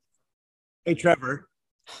Hey, Trevor,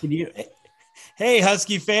 can you? Hey,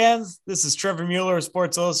 Husky fans. This is Trevor Mueller of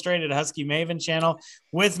Sports Illustrated Husky Maven channel.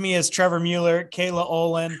 With me is Trevor Mueller, Kayla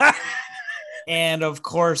Olin, and of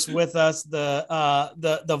course, with us,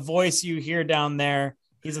 the voice you hear down there.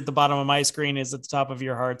 He's at the bottom of my screen, is at the top of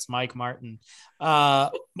your hearts, Mike Martin. Can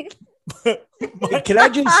I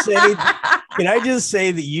just say? Can I just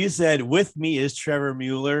say that you said with me is Trevor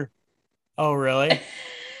Mueller? Oh, really?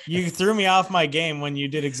 You threw me off my game when you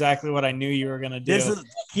did exactly what I knew you were going to This do. is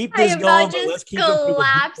keep I this about going, but just let's keep it for the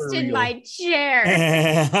collapsed blooper in reel. my chair.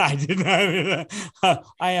 I did not.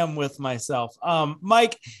 I am with myself.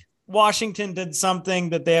 Mike, Washington did something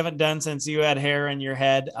that they haven't done since you had hair in your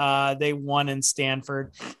head. They won in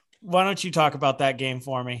Stanford. Why don't you talk about that game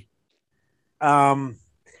for me? Um,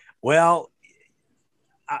 well,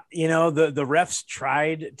 the refs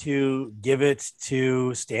tried to give it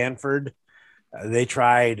to Stanford. They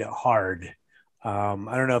tried hard. I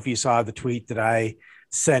don't know if you saw the tweet that I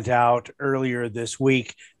sent out earlier this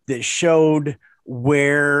week that showed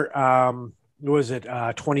where was it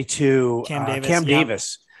 22 Cam Davis, Cam yep,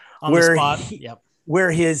 Davis, on the where spot. he Yep. where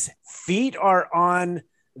his feet are on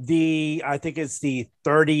the, I think it's the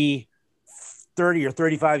 30 or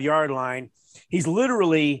 35-yard line. He's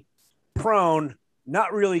literally prone,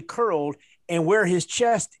 not really curled, and where his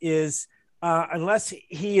chest is, unless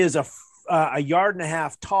he is a yard and a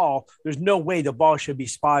half tall, there's no way the ball should be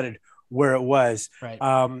spotted where it was. Right.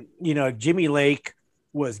 Jimmy Lake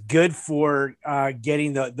was good for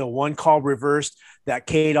getting the one call reversed, that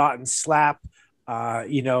Cade Otton slap. Great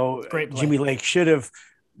play. Jimmy Lake should have,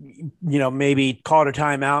 maybe called a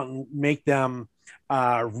timeout and make them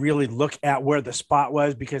really look at where the spot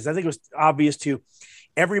was, because I think it was obvious to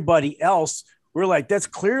everybody else. We're like, that's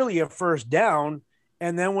clearly a first down.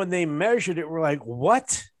 And then when they measured it, we're like,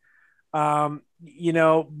 what? But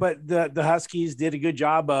the Huskies did a good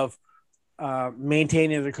job of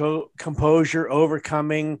maintaining their composure,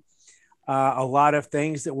 overcoming a lot of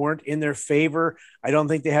things that weren't in their favor. I don't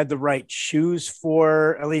think they had the right shoes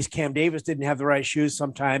for, at least Cam Davis didn't have the right shoes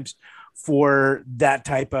sometimes for that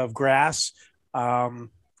type of grass.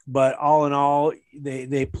 But all in all,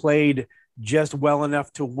 they played just well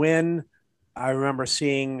enough to win. I remember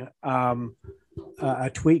seeing a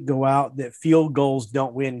tweet go out that field goals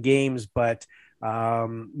don't win games, but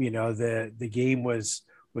the game was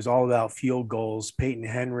all about field goals. Peyton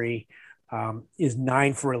Henry is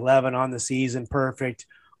 9 for 11 on the season, perfect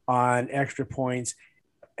on extra points,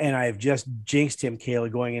 and I've just jinxed him,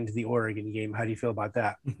 Kayla, going into the Oregon game. How do you feel about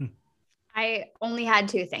that? I only had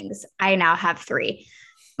two things. I now have three.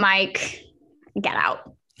 Mike, get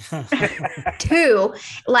out. Two,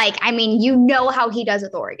 you know how he does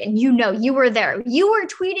with Oregon. You were there. You were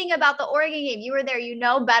tweeting about the Oregon game. You were there. You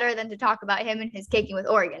know better than to talk about him and his kicking with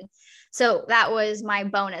Oregon. So that was my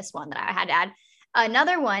bonus one that I had to add.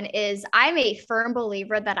 Another one is I'm a firm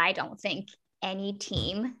believer that I don't think any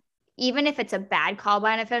team, even if it's a bad call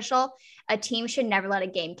by an official, a team should never let a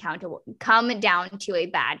game count to come down to a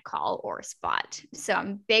bad call or spot. So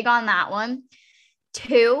I'm big on that one.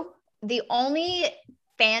 Two, the only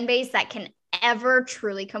fan base that can ever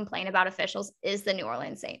truly complain about officials is the New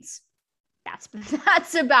Orleans Saints.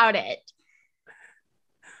 That's about it.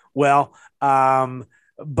 Well,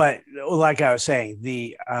 but like I was saying,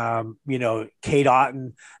 the Cade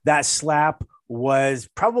Otton, that slap was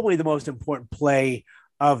probably the most important play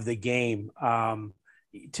of the game.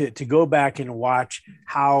 To go back and watch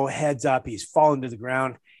how heads up he's fallen to the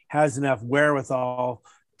ground, has enough wherewithal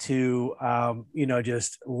to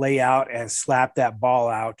just lay out and slap that ball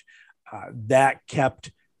out. That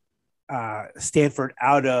kept Stanford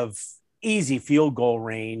out of easy field goal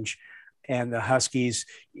range, and the Huskies,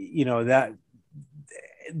 that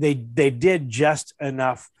they did just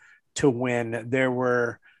enough to win. There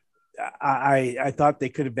were, I thought they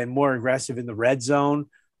could have been more aggressive in the red zone.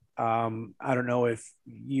 I don't know if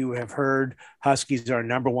you have heard, Huskies are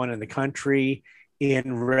number one in the country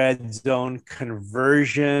in red zone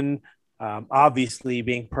conversion. Obviously,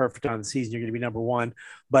 being perfect on the season, you're going to be number one,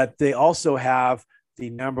 but they also have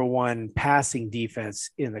the number one passing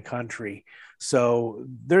defense in the country. So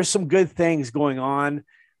there's some good things going on.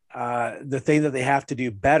 The thing that they have to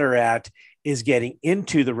do better at is getting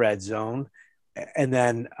into the red zone. And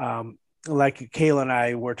then, like Kayla and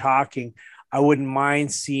I were talking, I wouldn't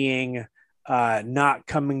mind seeing not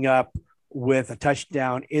coming up with a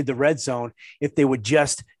touchdown in the red zone if they would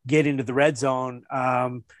just get into the red zone,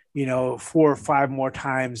 4 or 5 more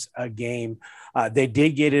times a game. They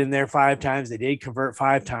did get in there 5 times. They did convert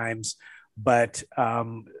 5 times. But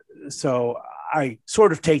so I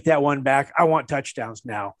sort of take that one back. I want touchdowns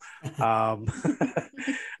now.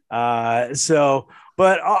 But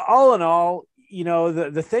But all in all,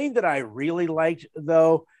 the thing that I really liked,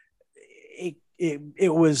 though,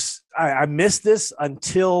 it was I missed this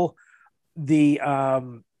until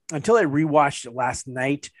until I rewatched it last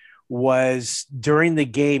night. Was during the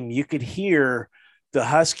game, you could hear the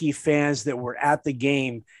Husky fans that were at the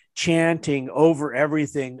game chanting over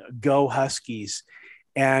everything, "Go Huskies."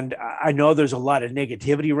 And I know there's a lot of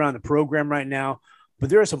negativity around the program right now, but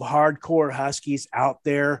there are some hardcore Huskies out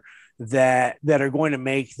there that are going to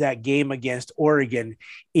make that game against Oregon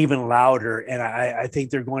even louder. And I think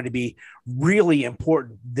they're going to be really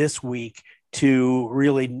important this week to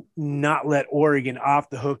really not let Oregon off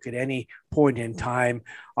the hook at any point in time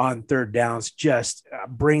on third downs. Just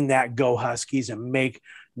bring that "Go Huskies" and make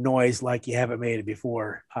noise like you haven't made it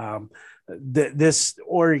before. This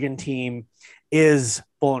Oregon team is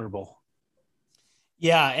vulnerable.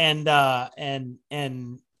 Yeah, and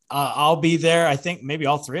I'll be there. I think maybe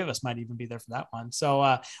all three of us might even be there for that one.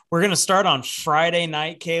 So we're going to start on Friday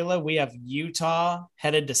night, Kayla. We have Utah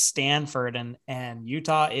headed to Stanford, and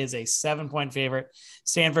Utah is a 7-point favorite.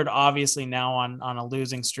 Stanford obviously now on a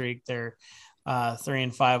losing streak. They're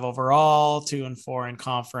 3-5 overall, 2-4 in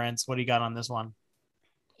conference. What do you got on this one?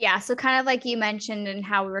 Yeah, so kind of like you mentioned and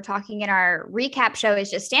how we were talking in our recap show,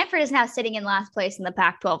 is just Stanford is now sitting in last place in the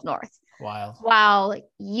Pac-12 North. Wild. While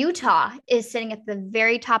Utah is sitting at the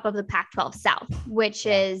very top of the Pac-12 South, which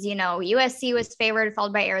is, USC was favored,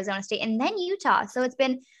 followed by Arizona State, and then Utah. So it's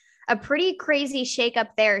been a pretty crazy shakeup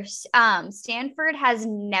there. Stanford has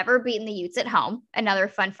never beaten the Utes at home. Another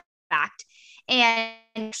fun fact. And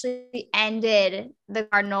actually ended the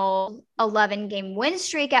Cardinal 11-game win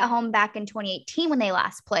streak at home back in 2018 when they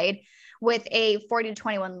last played, with a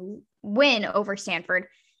 40-21 win over Stanford.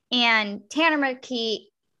 And Tanner McKee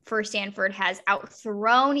for Stanford has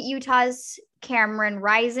outthrown Utah's Cameron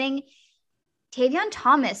Rising. Tavion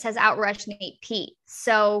Thomas has outrushed Nate Pete.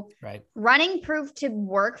 So running proved to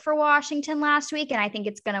work for Washington last week, and I think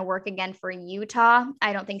it's going to work again for Utah.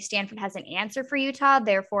 I don't think Stanford has an answer for Utah,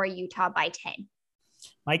 therefore Utah by 10.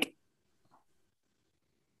 Mike?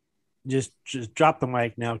 Just drop the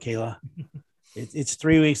mic now, Kayla. It's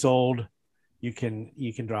 3 weeks old. You can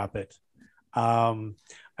drop it.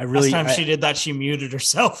 Last time she did that, she muted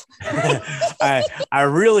herself. I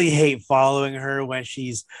really hate following her when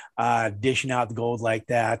she's dishing out the gold like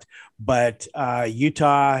that. But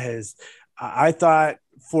Utah has, I thought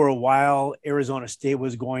for a while, Arizona State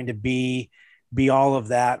was going to be all of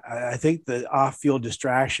that. I think the off-field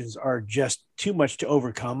distractions are just too much to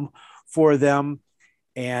overcome for them.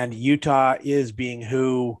 And Utah is being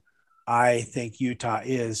who I think Utah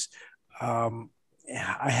is.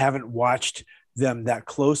 I haven't watched them that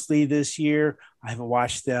closely this year. I haven't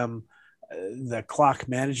watched them. The clock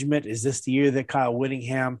management. Is this the year that Kyle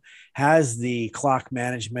Whittingham has the clock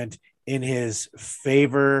management in his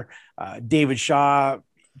favor? David Shaw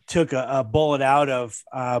took a bullet out of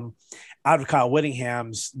Kyle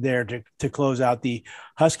Whittingham's there to close out the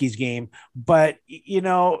Huskies game. But,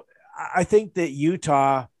 I think that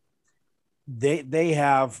Utah, they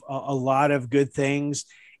have a lot of good things,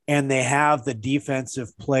 and they have the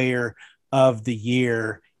defensive player of the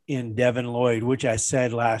year in Devin Lloyd, which I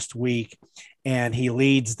said last week, and he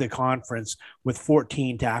leads the conference with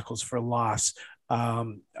 14 tackles for loss.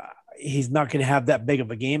 He's not going to have that big of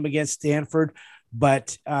a game against Stanford,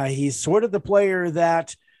 but he's sort of the player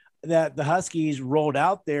that the Huskies rolled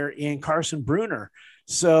out there in Carson Bruner.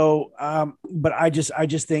 So, but I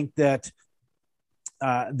just think that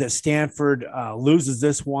that Stanford loses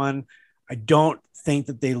this one. I don't think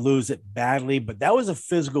that they lose it badly, but that was a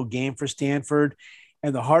physical game for Stanford.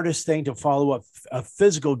 And the hardest thing to follow up a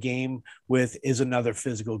physical game with is another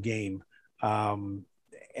physical game. And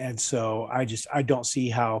so I don't see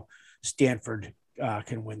how Stanford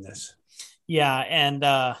can win this. Yeah. And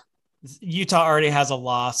Utah already has a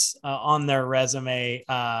loss on their resume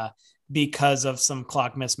because of some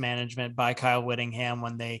clock mismanagement by Kyle Whittingham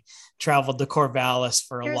when they traveled to Corvallis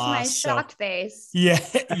for a Here's loss. My shocked face. Yeah.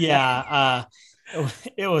 Yeah.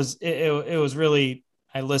 It was really,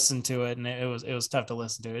 I listened to it and it was tough to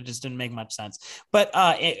listen to. It just didn't make much sense. But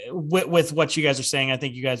with what you guys are saying, I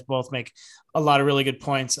think you guys both make a lot of really good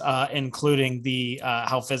points, including the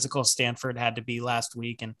how physical Stanford had to be last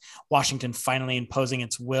week, and Washington finally imposing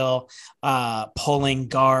its will, pulling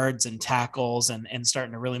guards and tackles and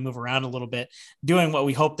starting to really move around a little bit, doing what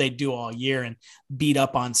we hope they do all year and beat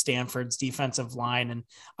up on Stanford's defensive line. And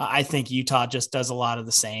I think Utah just does a lot of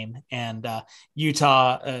the same. And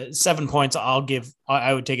Utah, 7 points,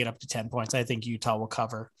 I would take it up to 10 points. I think Utah will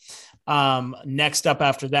cover. Next up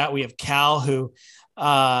after that, we have Cal, who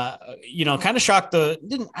kind of shocked I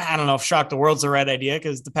don't know if shock the world's the right idea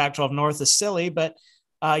because the Pac-12 North is silly, but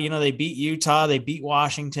They beat Utah, they beat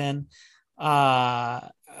Washington, and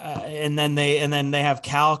then they have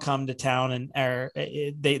Cal come to town, and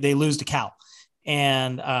they lose to Cal,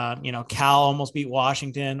 and Cal almost beat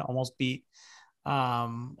Washington, almost beat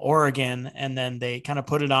Oregon, and then they kind of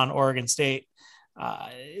put it on Oregon State.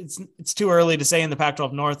 It's too early to say in the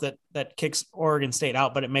Pac-12 North that kicks Oregon State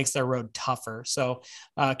out, but it makes their road tougher. So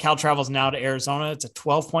Cal travels now to Arizona. It's a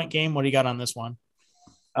 12-point game. What do you got on this one?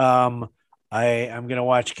 I'm going to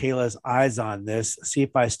watch Kayla's eyes on this, see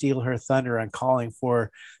if I steal her thunder on calling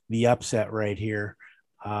for the upset right here.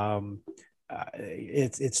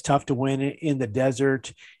 It's tough to win in the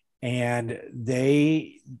desert, and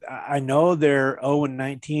I know they're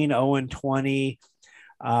 0-19, 0-20,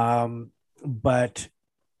 but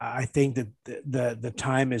I think that the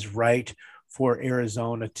time is right for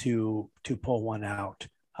Arizona to pull one out.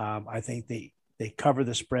 I think they cover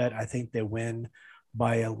the spread. I think they win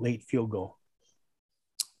by a late field goal.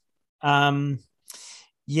 Arizona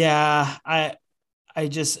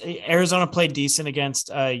played decent against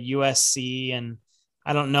USC, and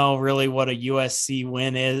I don't know really what a USC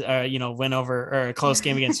win is, win over or a close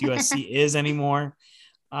game against USC is anymore.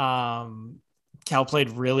 Cal played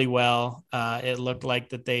really well. It looked like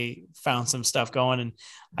that they found some stuff going, and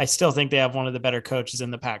I still think they have one of the better coaches in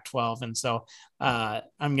the Pac-12. And so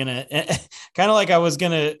I'm going to kind of like I was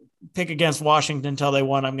going to pick against Washington until they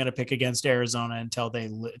won. I'm going to pick against Arizona until they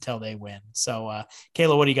win. So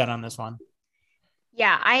Kayla, what do you got on this one?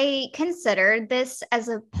 Yeah, I considered this as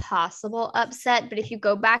a possible upset, but if you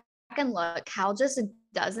go back and look, Cal just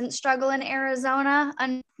doesn't struggle in Arizona,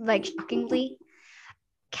 shockingly.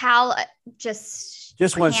 Cal just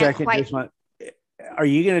 1 second. Are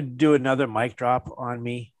you going to do another mic drop on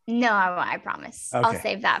me? No, I won't, I promise. Okay. I'll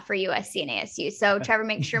save that for USC and ASU. So Trevor,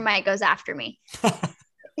 make sure Mike goes after me.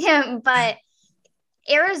 Yeah, but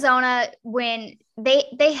Arizona, when they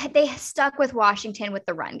stuck with Washington with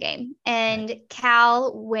the run game, and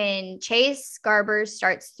Cal, when Chase Garbers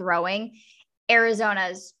starts throwing,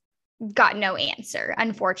 Arizona's got no answer,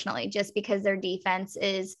 unfortunately, just because their defense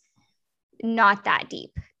is not that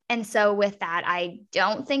deep. And so with that, I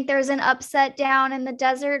don't think there's an upset down in the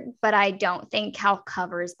desert, but I don't think Cal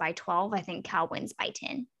covers by 12. I think Cal wins by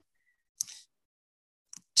 10.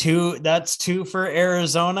 That's 2 for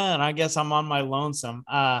Arizona, and I guess I'm on my lonesome.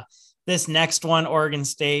 This next one, Oregon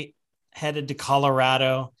State headed to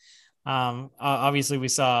Colorado. Obviously we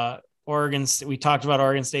saw we talked about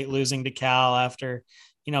Oregon State losing to Cal after,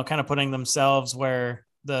 kind of putting themselves where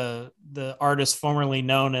the artist formerly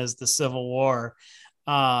known as the Civil War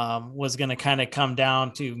was going to kind of come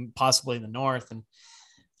down to possibly the North. And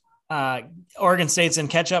Oregon State's in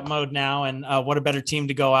catch-up mode now, and what a better team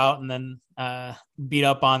to go out and then beat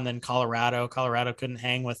up on than Colorado. Colorado couldn't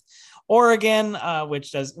hang with Oregon,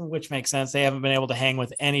 which makes sense. They haven't been able to hang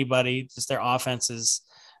with anybody. Just their offense has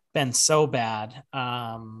been so bad,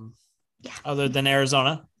 other than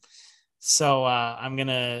Arizona. So I'm going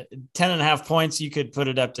to 10.5 points. You could put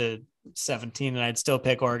it up to 17 and I'd still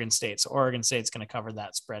pick Oregon State. So Oregon State's going to cover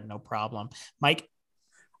that spread. No problem. Mike.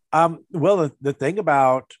 Well, the thing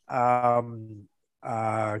about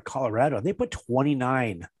Colorado, they put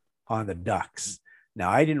 29 on the Ducks. Now,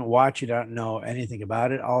 I didn't watch it. I don't know anything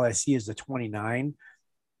about it. All I see is the 29.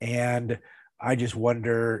 And I just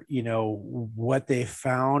wonder, what they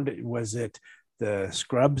found. Was it the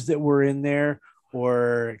scrubs that were in there,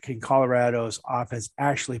 or can Colorado's offense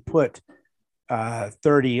actually put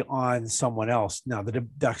 30 on someone else? Now, the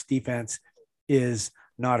Ducks defense is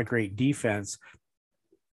not a great defense,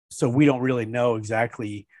 so we don't really know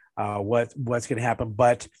exactly what's going to happen.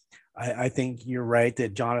 But I think you're right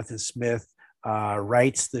that Jonathan Smith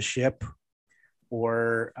rights the ship,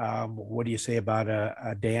 or what do you say about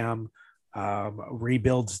a dam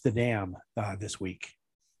rebuilds the dam this week?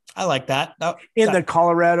 I like that. In the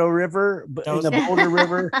Colorado River, in the Boulder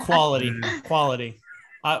River. Quality.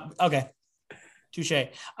 Okay. Touche.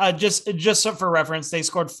 Just for reference, they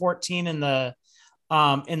scored 14 in the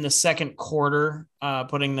second quarter,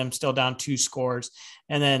 putting them still down 2 scores.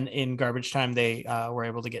 And then in garbage time, they were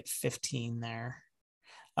able to get 15 there.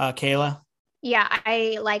 Kayla? Yeah,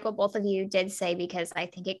 I like what both of you did say, because I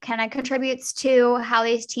think it kind of contributes to how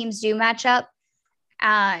these teams do match up.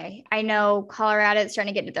 I know Colorado is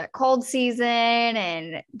starting to get into their cold season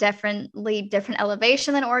and definitely different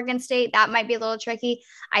elevation than Oregon State. That might be a little tricky.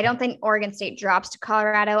 I don't think Oregon State drops to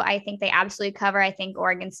Colorado. I think they absolutely cover. I think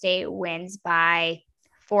Oregon State wins by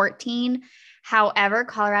 14. However,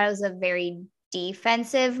 Colorado is a very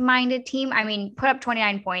defensive minded team. I mean, put up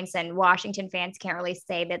 29 points, and Washington fans can't really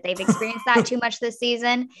say that they've experienced that too much this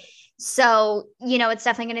season. So, it's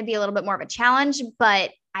definitely going to be a little bit more of a challenge, but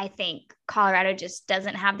I think Colorado just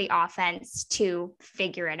doesn't have the offense to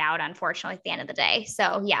figure it out, unfortunately, at the end of the day.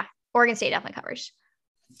 So yeah, Oregon State definitely covers.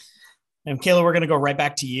 And Kayla, we're going to go right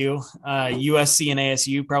back to you. USC and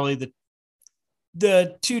ASU, probably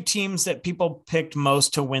the two teams that people picked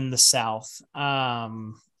most to win the South.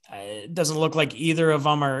 It doesn't look like either of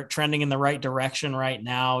them are trending in the right direction right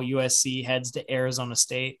now. USC heads to Arizona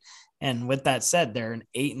State. And with that said, they're an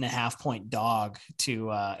 8.5-point dog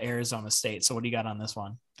to Arizona State. So what do you got on this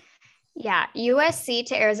one? Yeah, USC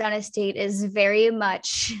to Arizona State is very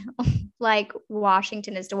much like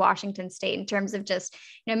Washington is to Washington State in terms of just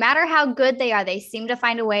no matter how good they are, they seem to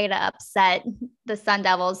find a way to upset the Sun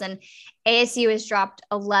Devils. And ASU has dropped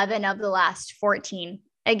 11 of the last 14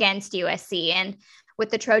 against USC. And with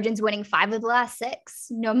the Trojans winning 5 of the last 6,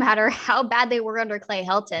 no matter how bad they were under Clay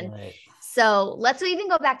Helton. Right. So let's even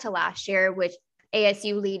go back to last year, which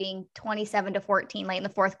ASU leading 27-14 late in the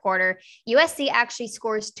fourth quarter. USC actually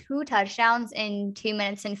scores 2 touchdowns in 2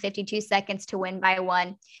 minutes and 52 seconds to win by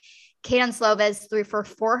 1. Kaden Slovis threw for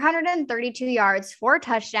 432 yards, 4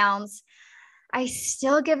 touchdowns. I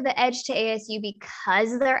still give the edge to ASU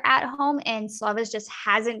because they're at home, and Slovis just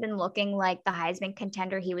hasn't been looking like the Heisman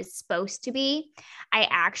contender he was supposed to be. I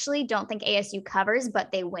actually don't think ASU covers,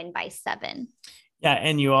 but they win by 7. Yeah,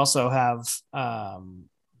 and you also have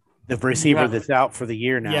the receiver that's out for the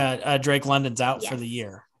year now. Yeah, Drake London's out for the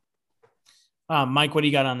year. Mike, what do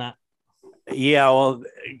you got on that? Yeah, well,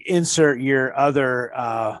 insert your other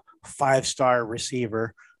 5-star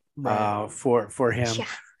receiver for him.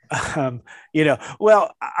 Yeah.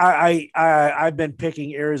 Well, I've been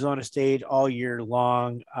picking Arizona State all year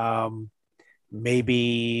long.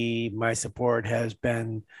 Maybe my support has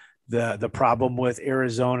been the problem with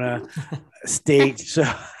Arizona State. This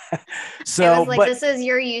is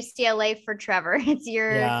your UCLA for Trevor. It's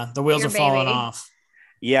the wheels are falling off.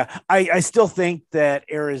 Yeah, I still think that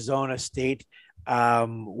Arizona State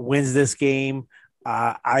wins this game.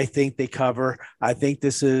 I think they cover. I think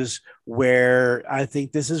this is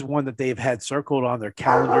one that they've had circled on their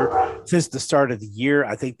calendar since the start of the year.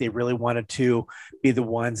 I think they really wanted to be the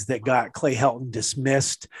ones that got Clay Helton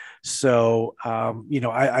dismissed. So,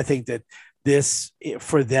 I think that this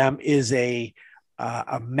for them is a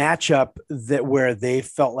matchup that where they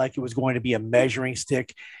felt like it was going to be a measuring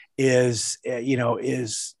stick. Is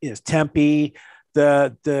Tempe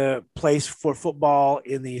the place for football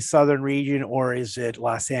in the southern region, or is it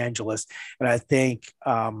Los Angeles? And I think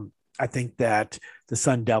that the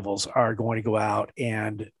Sun Devils are going to go out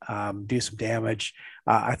and do some damage.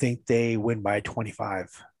 I think they win by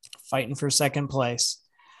 25. Fighting for second place.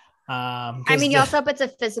 You also hope it's a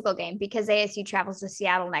physical game because ASU travels to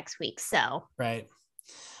Seattle next week. So right.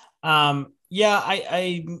 I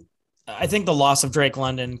think the loss of Drake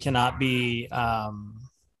London cannot be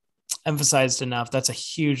emphasized enough. That's a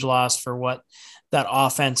huge loss for what that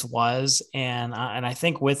offense was. And I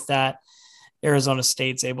think with that, Arizona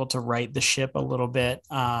State's able to right the ship a little bit.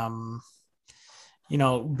 Being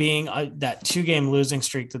that 2-game losing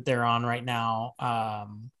streak that they're on right now,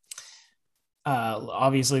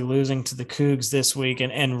 obviously losing to the Cougs this week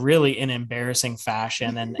and really in embarrassing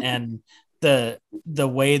fashion. And the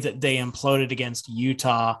way that they imploded against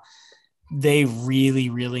Utah, they really,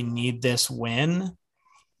 really need this win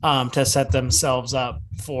to set themselves up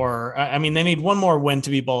for, they need one more win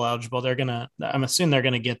to be bowl eligible. I'm assuming they're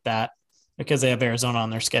going to get that because they have Arizona on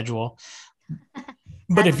their schedule.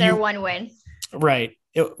 But if their one win, right.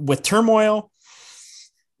 With turmoil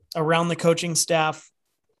around the coaching staff,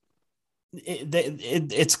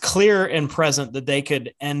 it's clear and present that they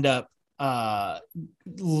could end up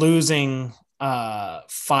losing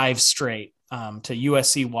 5 straight to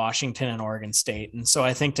USC, Washington, and Oregon State. And so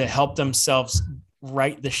I think to help themselves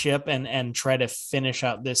right the ship and try to finish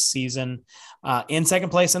out this season in second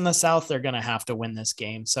place in the South, they're going to have to win this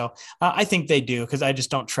game. So I think they do, because I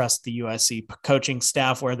just don't trust the USC coaching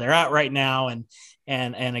staff where they're at right now. And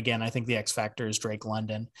again, I think the X factor is Drake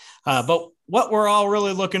London. But what we're all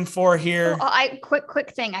really looking for here.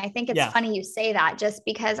 Quick thing. I think it's funny you say that, just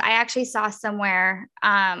because I actually saw somewhere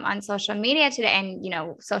on social media today,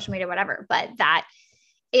 and, social media, whatever, but that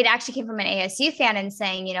it actually came from an ASU fan and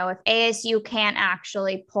saying, if ASU can't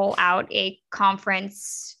actually pull out a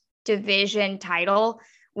conference division title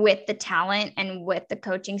with the talent and with the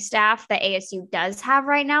coaching staff that ASU does have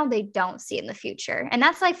right now, they don't see in the future. And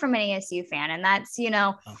that's like from an ASU fan. And that's,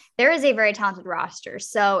 there is a very talented roster.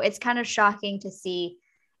 So it's kind of shocking to see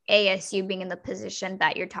ASU being in the position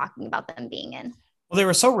that you're talking about them being in. Well, they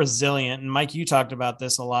were so resilient. And Mike, you talked about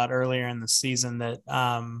this a lot earlier in the season, that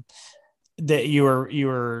that you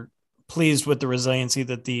were pleased with the resiliency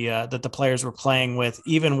that the players were playing with,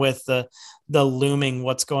 even with the looming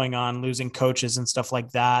what's going on, losing coaches and stuff like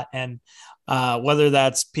that. And whether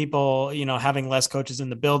that's people, having less coaches in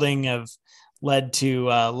the building have led to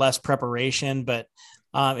less preparation, but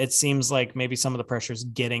it seems like maybe some of the pressure is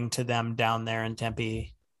getting to them down there in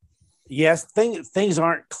Tempe. Yes, things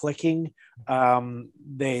aren't clicking.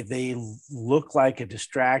 They look like a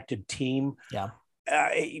distracted team. Yeah.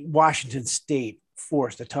 Washington State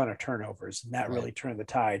forced a ton of turnovers, and that Right. really turned the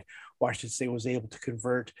tide. Washington State was able to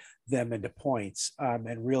convert them into points,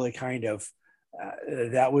 and really kind of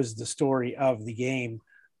that was the story of the game.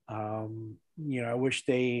 I wish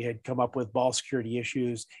they had come up with ball security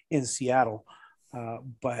issues in Seattle,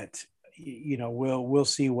 but we'll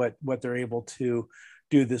see what they're able to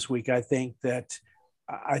do this week. I think that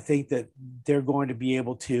they're going to be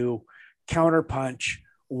able to counterpunch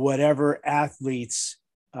whatever athletes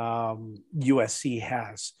USC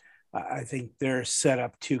has. I think they're set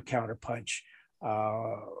up to counterpunch,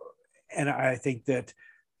 and I think that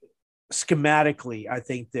schematically, I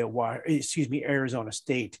think that Arizona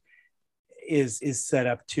State is set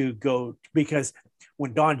up to go, because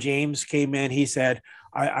when Don James came in, he said,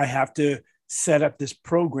 I have to set up this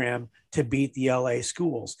program to beat the LA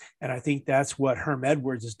schools. And I think that's what Herm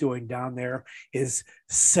Edwards is doing down there, is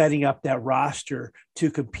setting up that roster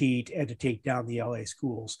to compete and to take down the LA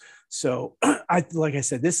schools. So like I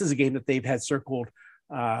said, this is a game that they've had circled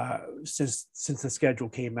since the schedule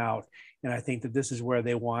came out. And I think that this is where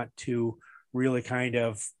they want to really kind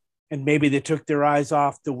of, and maybe they took their eyes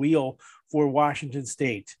off the wheel for Washington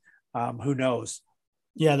State. Who knows?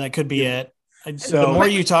 Yeah, that could be it. So the more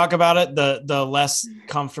you talk about it, the less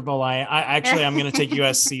comfortable I'm going to take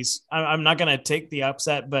USC's. I'm not going to take the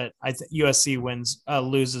upset, but I think USC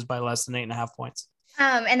loses by less than 8.5 points.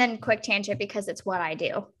 And then quick tangent, because it's what I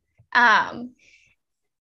do.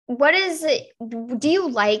 Do you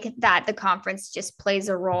like that the conference just plays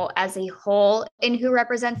a role as a whole in who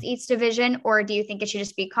represents each division, or do you think it should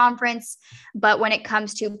just be conference, but when it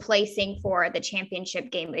comes to placing for the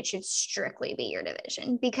championship game, it should strictly be your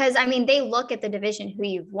division? Because they look at the division who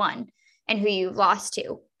you've won and who you've lost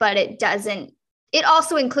to, but it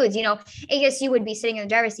also includes, ASU would be sitting in the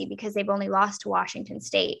driver's seat because they've only lost to Washington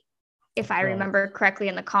State, if I remember correctly,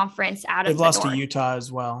 in the conference out of They've lost North. to Utah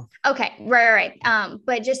as well. Okay. Right.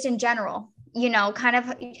 But just in general, kind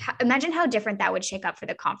of imagine how different that would shake up for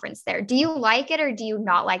the conference there. Do you like it, or do you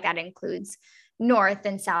not like that includes North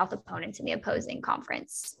and South opponents in the opposing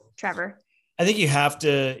conference, Trevor? I think you have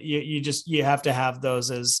to, you have to have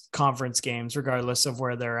those as conference games, regardless of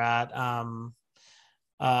where they're at.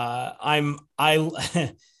 I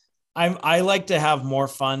like to have more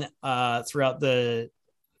fun throughout the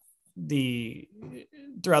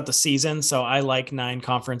season. So I like 9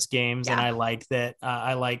 conference games, and I like that.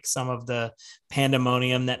 I like some of the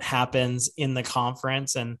pandemonium that happens in the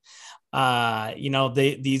conference. And,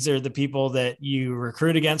 these are the people that you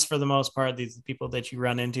recruit against for the most part. These are the people that you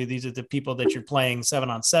run into. These are the people that you're playing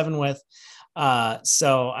 7-on-7 with.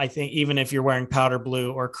 So I think even if you're wearing powder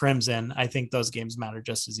blue or crimson, I think those games matter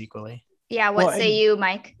just as equally. Yeah. What say you,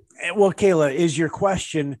 Mike? Well, Kayla, is your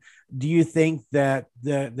question, do you think that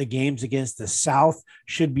the games against the South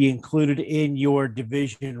should be included in your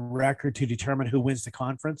division record to determine who wins the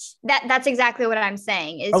conference? That's exactly what I'm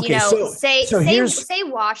saying is, okay, say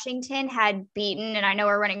Washington had beaten, and I know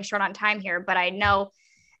we're running short on time here, but I know,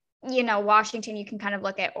 Washington, you can kind of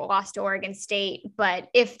look at lost to Oregon State, but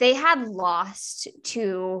if they had lost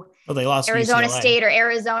to Arizona State or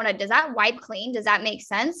Arizona, does that wipe clean? Does that make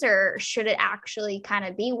sense? Or should it actually kind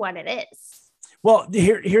of be what it is? Well,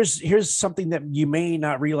 here's something that you may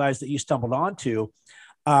not realize that you stumbled onto.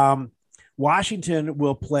 Washington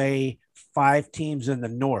will play 5 teams in the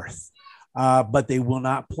North, but they will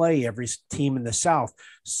not play every team in the South.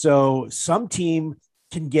 So some team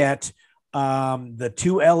can get the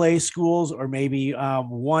 2 LA schools, or maybe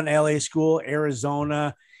 1 LA school,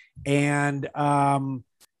 Arizona, and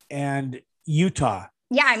Utah.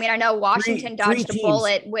 Yeah, I know Washington dodged a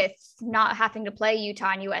bullet with not having to play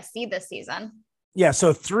Utah and USC this season. Yeah,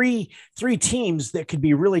 so three teams that could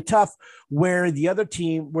be really tough, where the other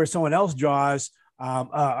team, where someone else draws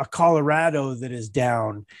a Colorado that is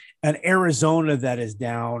down, an Arizona that is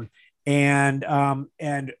down, and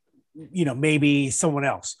maybe someone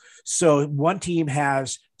else. So one team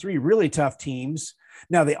has 3 really tough teams.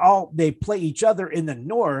 Now they play each other in the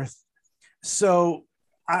North. So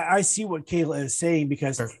I see what Kayla is saying,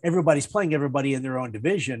 because everybody's playing everybody in their own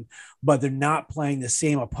division, but they're not playing the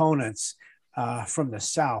same opponents from the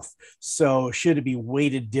South. So should it be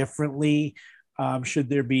weighted differently? Should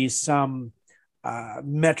there be some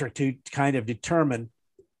metric to kind of determine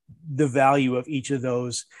the value of each of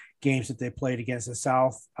those games that they played against the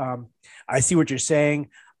South. I see what you're saying.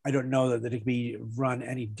 I don't know that it could be run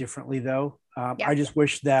any differently, though. I just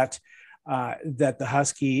wish that that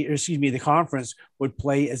the conference would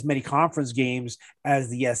play as many conference games as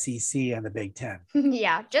the SEC and the Big Ten.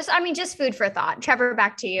 Yeah, just food for thought. Trevor,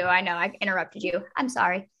 back to you. I know I interrupted you. I'm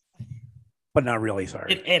sorry. But not really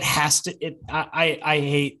sorry. It has to.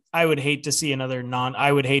 I would hate to see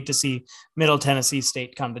I would hate to see Middle Tennessee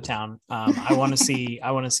State come to town. I want to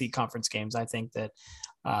see conference games. I think that,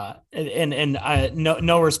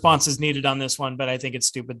 no response is needed on this one, but I think it's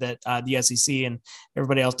stupid that the SEC and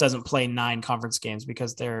everybody else doesn't play 9 conference games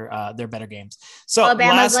because they're better games. So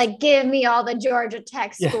Alabama's give me all the Georgia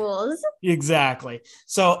Tech schools. Yeah, exactly.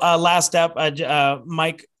 So last up,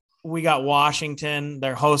 Mike. We got Washington.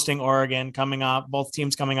 They're hosting Oregon coming up. Both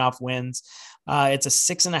teams coming off wins. It's a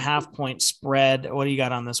 6.5 point spread. What do you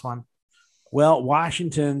got on this one? Well,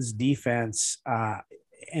 Washington's defense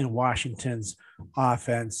and Washington's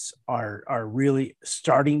offense are really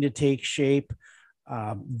starting to take shape.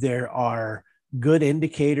 There are good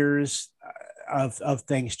indicators of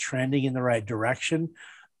things trending in the right direction.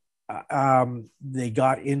 They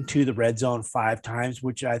got into the red zone 5 times,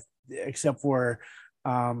 which except for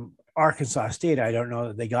Arkansas State, I don't know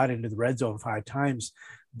that they got into the red zone 5 times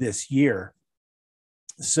this year.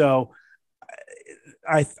 So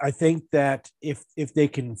I think that if they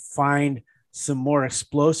can find some more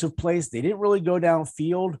explosive plays, they didn't really go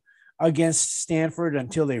downfield against Stanford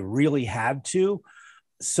until they really had to.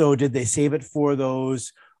 So did they save it for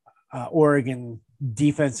those Oregon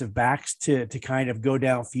defensive backs to kind of go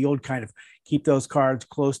downfield, kind of keep those cards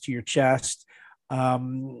close to your chest?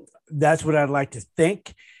 That's what I'd like to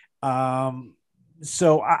think.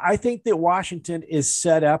 So I think that Washington is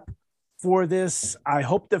set up for this. I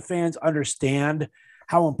hope the fans understand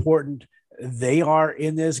how important they are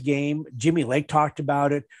in this game. Jimmy Lake talked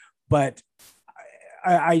about it, but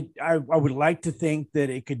I would like to think that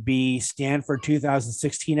it could be Stanford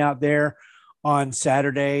 2016 out there on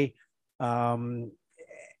Saturday. I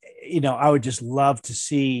would just love to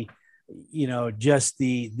see, just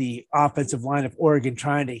the offensive line of Oregon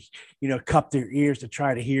trying to, cup their ears to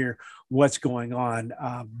try to hear what's going on.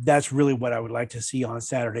 That's really what I would like to see on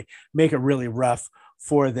Saturday. Make it really rough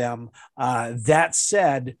for them. That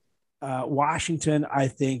said, Washington, I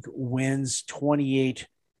think, wins 28-20.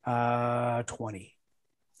 Kayla.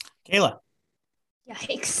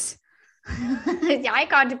 Yikes. I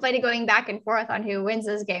contemplated going back and forth on who wins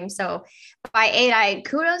this game. So by 8,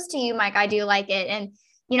 kudos to you, Mike. I do like it. And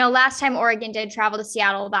last time Oregon did travel to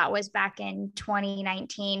Seattle, that was back in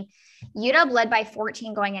 2019. UW led by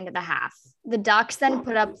 14 going into the half. The Ducks then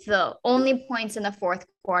put up the only points in the fourth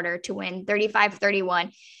quarter to win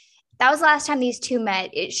 35-31. That was last time these two met.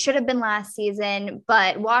 It should have been last season,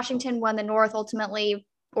 but Washington won the North. Ultimately,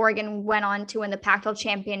 Oregon went on to win the Pac-12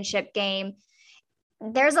 championship game.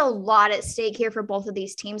 There's a lot at stake here for both of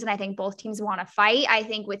these teams, and I think both teams want to fight. I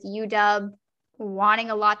think with UW wanting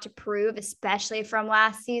a lot to prove, especially from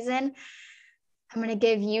last season, I'm going to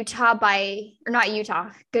give UW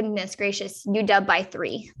by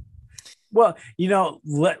 3. Well,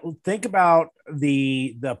 think about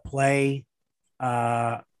the play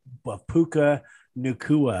of Puka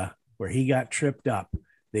Nacua where he got tripped up.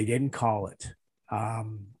 They didn't call it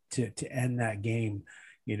to end that game.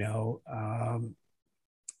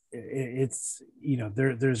 It's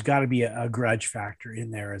there's got to be a grudge factor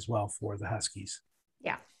in there as well for the Huskies.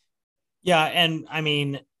 Yeah, and I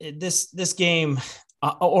mean this game,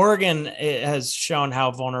 Oregon has shown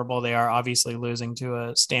how vulnerable they are. Obviously, losing to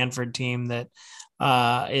a Stanford team that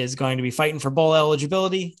is going to be fighting for bowl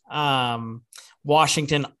eligibility.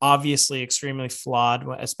 Washington, obviously, extremely flawed,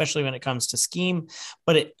 especially when it comes to scheme.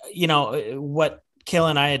 But what Kayla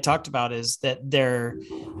and I had talked about is that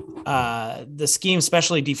the scheme,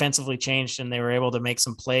 especially defensively, changed, and they were able to make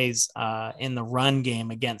some plays in the run game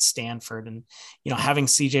against Stanford. And having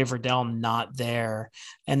CJ Verdell not there,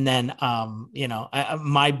 and then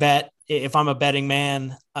my bet, if I'm a betting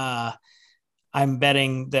man, I'm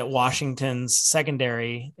betting that Washington's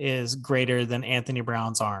secondary is greater than Anthony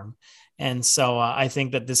Brown's arm. And so I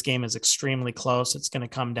think that this game is extremely close. It's going to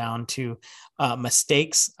come down to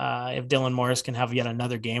mistakes. If Dylan Morris can have yet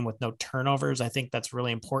another game with no turnovers, I think that's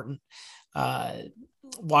really important.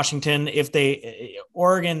 Washington,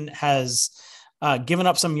 Oregon has given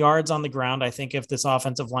up some yards on the ground. I think if this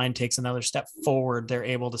offensive line takes another step forward, they're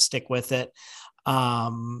able to stick with it.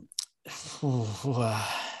 To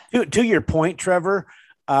your point, Trevor,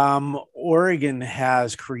 Oregon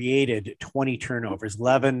has created 20 turnovers,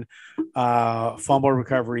 11 fumble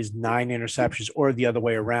recoveries, 9 interceptions, or the other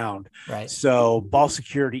way around. Right. So ball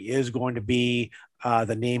security is going to be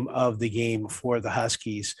the name of the game for the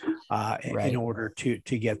Huskies in order to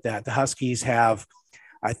get that. The Huskies have,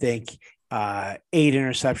 I think, 8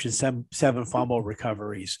 interceptions, 7 fumble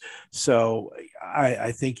recoveries. So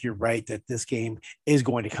I think you're right that this game is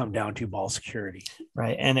going to come down to ball security.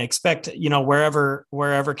 Right. And expect, wherever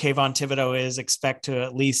Kayvon Thibodeau is, expect to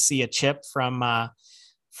at least see a chip from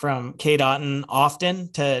Cade Otton often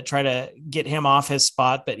to try to get him off his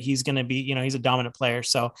spot, but he's going to be, he's a dominant player.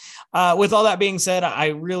 So with all that being said, I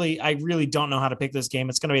really don't know how to pick this game.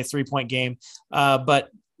 It's going to be a 3-point game.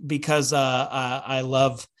 But because I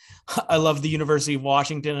love the University of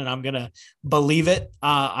Washington and I'm going to believe it,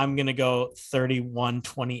 I'm going to go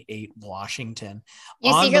 31-28 Washington.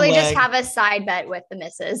 You secretly just have a side bet with the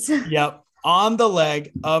misses. Yep. On the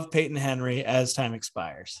leg of Peyton Henry as time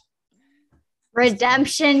expires.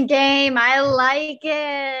 Redemption game. I like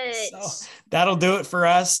it. So that'll do it for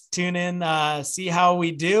us. Tune in, see how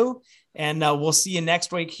we do. And we'll see you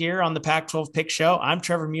next week here on the Pac-12 Pick Show. I'm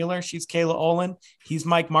Trevor Mueller. She's Kayla Olin. He's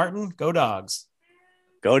Mike Martin. Go Dogs.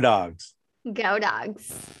 Go Dogs. Go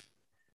Dogs.